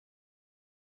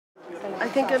I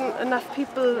think enough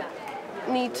people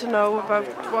need to know about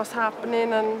what's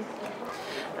happening, and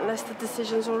unless the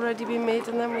decision's already been made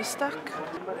and then we're stuck.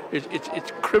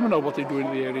 It's criminal what they do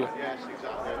in the area.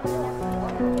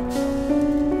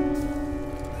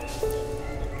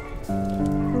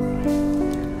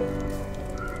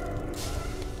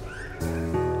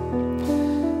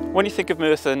 When you think of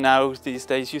Merthyr now these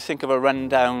days, you think of a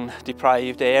rundown,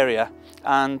 deprived area,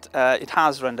 and it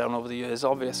has run down over the years,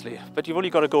 obviously, but you've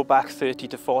only got to go back 30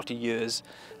 to 40 years,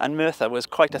 and Merthyr was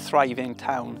quite a thriving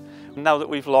town. Now that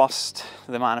we've lost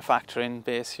the manufacturing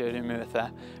base here in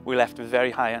Merthyr, we're left with very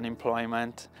high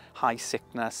unemployment, high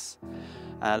sickness,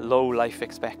 low life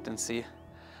expectancy,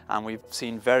 and we've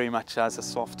seen very much as a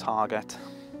soft target.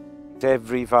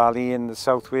 Every valley in the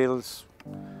South Wales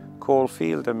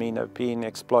coalfield, I mean, have been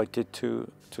exploited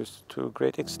to a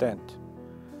great extent.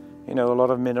 You know, a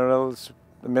lot of minerals,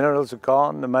 the minerals are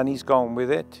gone, the money's gone with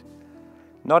it.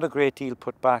 Not a great deal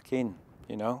put back in,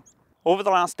 you know. Over the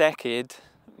last decade,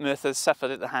 Merthyr's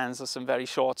suffered at the hands of some very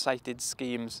short-sighted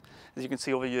schemes. As you can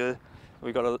see over here,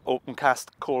 we've got an open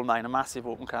cast coal mine, a massive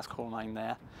open cast coal mine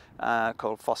there,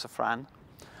 called Fossa Fran.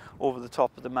 Over the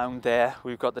top of the mound there,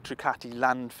 we've got the Tricati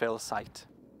landfill site.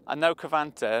 And now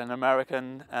Covanta, an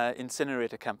American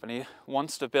incinerator company,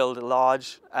 wants to build a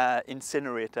large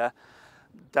incinerator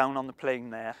down on the plain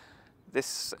there.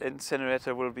 This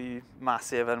incinerator will be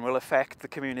massive and will affect the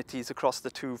communities across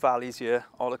the two valleys here,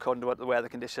 all according to what the weather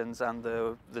conditions and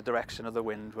the direction of the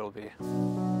wind will be.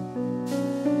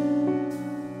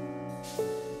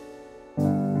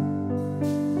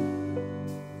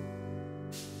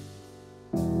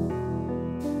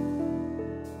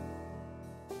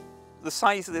 The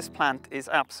size of this plant is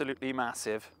absolutely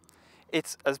massive.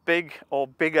 It's as big or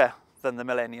bigger than the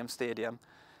Millennium Stadium.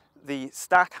 The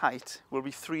stack height will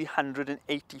be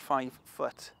 385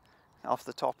 foot off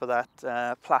the top of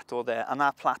that plateau there, and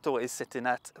that plateau is sitting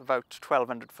at about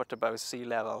 1,200 foot above sea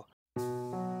level.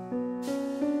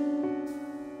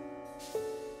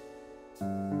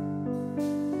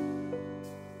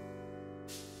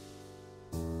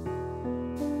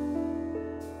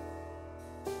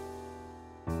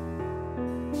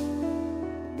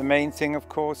 The main thing, of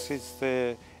course, is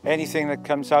anything that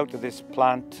comes out of this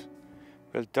plant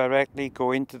will directly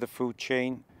go into the food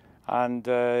chain, and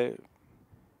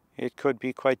it could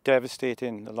be quite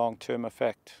devastating, the long-term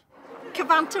effect.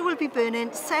 Covanta will be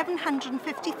burning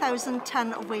 750,000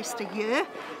 tonne of waste a year.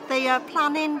 They are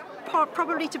planning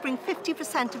probably to bring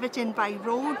 50% of it in by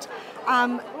road.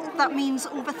 That means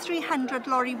over 300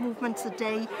 lorry movements a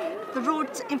day. The road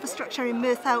infrastructure in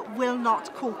Merthyr will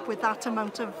not cope with that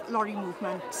amount of lorry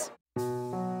movements.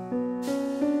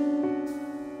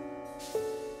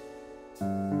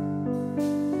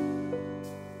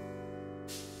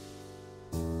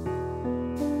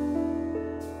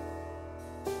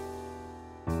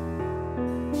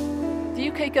 The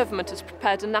UK government has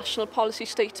prepared a national policy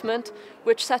statement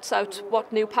which sets out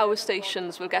what new power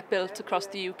stations will get built across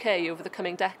the UK over the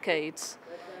coming decades.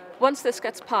 Once this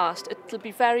gets passed, it'll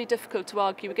be very difficult to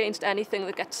argue against anything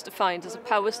that gets defined as a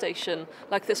power station,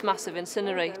 like this massive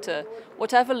incinerator,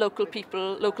 whatever local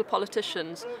people, local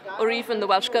politicians, or even the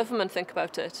Welsh Government think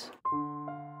about it.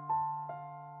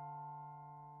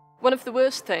 One of the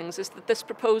worst things is that this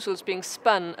proposal is being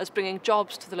spun as bringing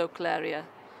jobs to the local area.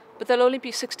 But there'll only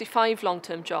be 65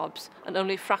 long-term jobs, and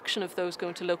only a fraction of those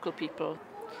going to local people.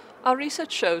 Our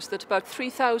research shows that about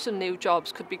 3,000 new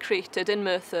jobs could be created in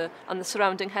Merthyr and the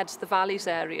surrounding Heads of the Valleys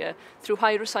area through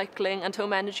high recycling and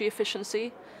home energy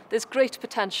efficiency. There's great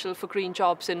potential for green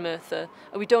jobs in Merthyr,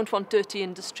 and we don't want dirty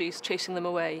industries chasing them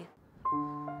away.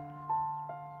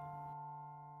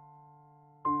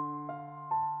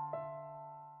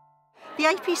 The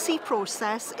IPC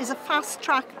process is a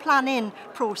fast-track planning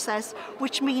process,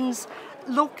 which means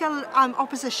local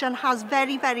opposition has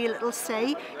very, very little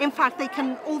say. In fact, they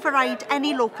can override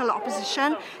any local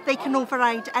opposition, they can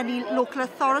override any local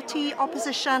authority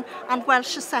opposition and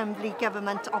Welsh Assembly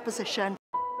government opposition.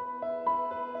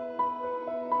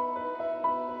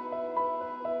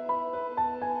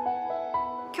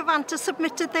 Covanta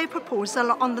submitted their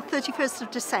proposal on the 31st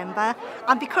of December,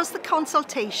 and because the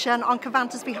consultation on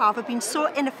Covanta's behalf had been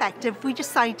so ineffective, we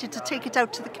decided to take it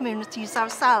out to the communities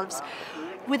ourselves.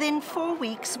 Within 4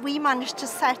 weeks, we managed to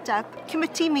set up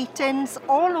committee meetings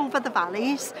all over the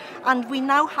valleys, and we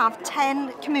now have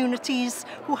 10 communities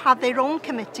who have their own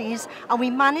committees, and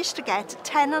we managed to get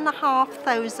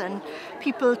 10,500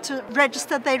 people to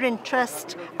register their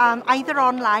interest either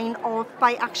online or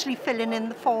by actually filling in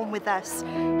the form with us.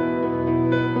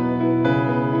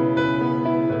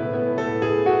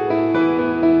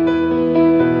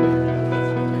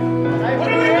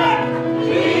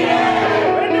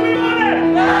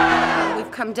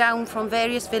 come down from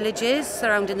various villages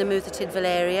surrounding the Merthyr Tydfil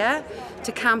area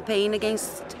to campaign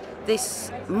against this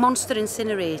monster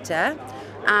incinerator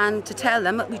and to tell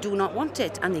them that we do not want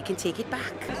it and they can take it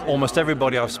back. Almost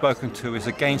everybody I've spoken to is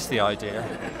against the idea,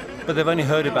 but they've only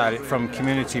heard about it from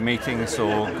community meetings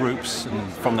or groups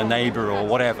and from the neighbour or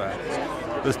whatever.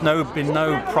 There's been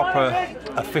no proper,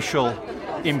 official,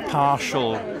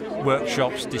 impartial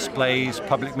workshops, displays,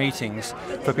 public meetings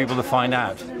for people to find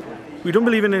out. We don't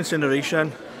believe in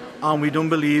incineration and we don't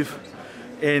believe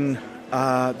in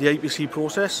the IPC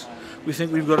process. We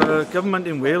think we've got a government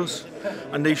in Wales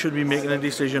and they should be making a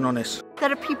decision on this.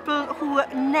 There are people who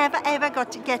never ever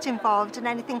got to get involved in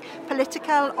anything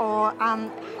political or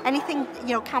anything,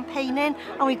 you know, campaigning,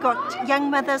 and we've got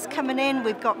young mothers coming in,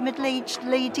 we've got middle-aged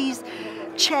ladies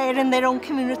chairing their own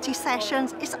community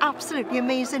sessions. It's absolutely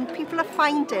amazing. People are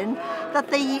finding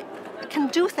that they can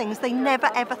do things they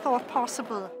never ever thought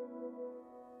possible.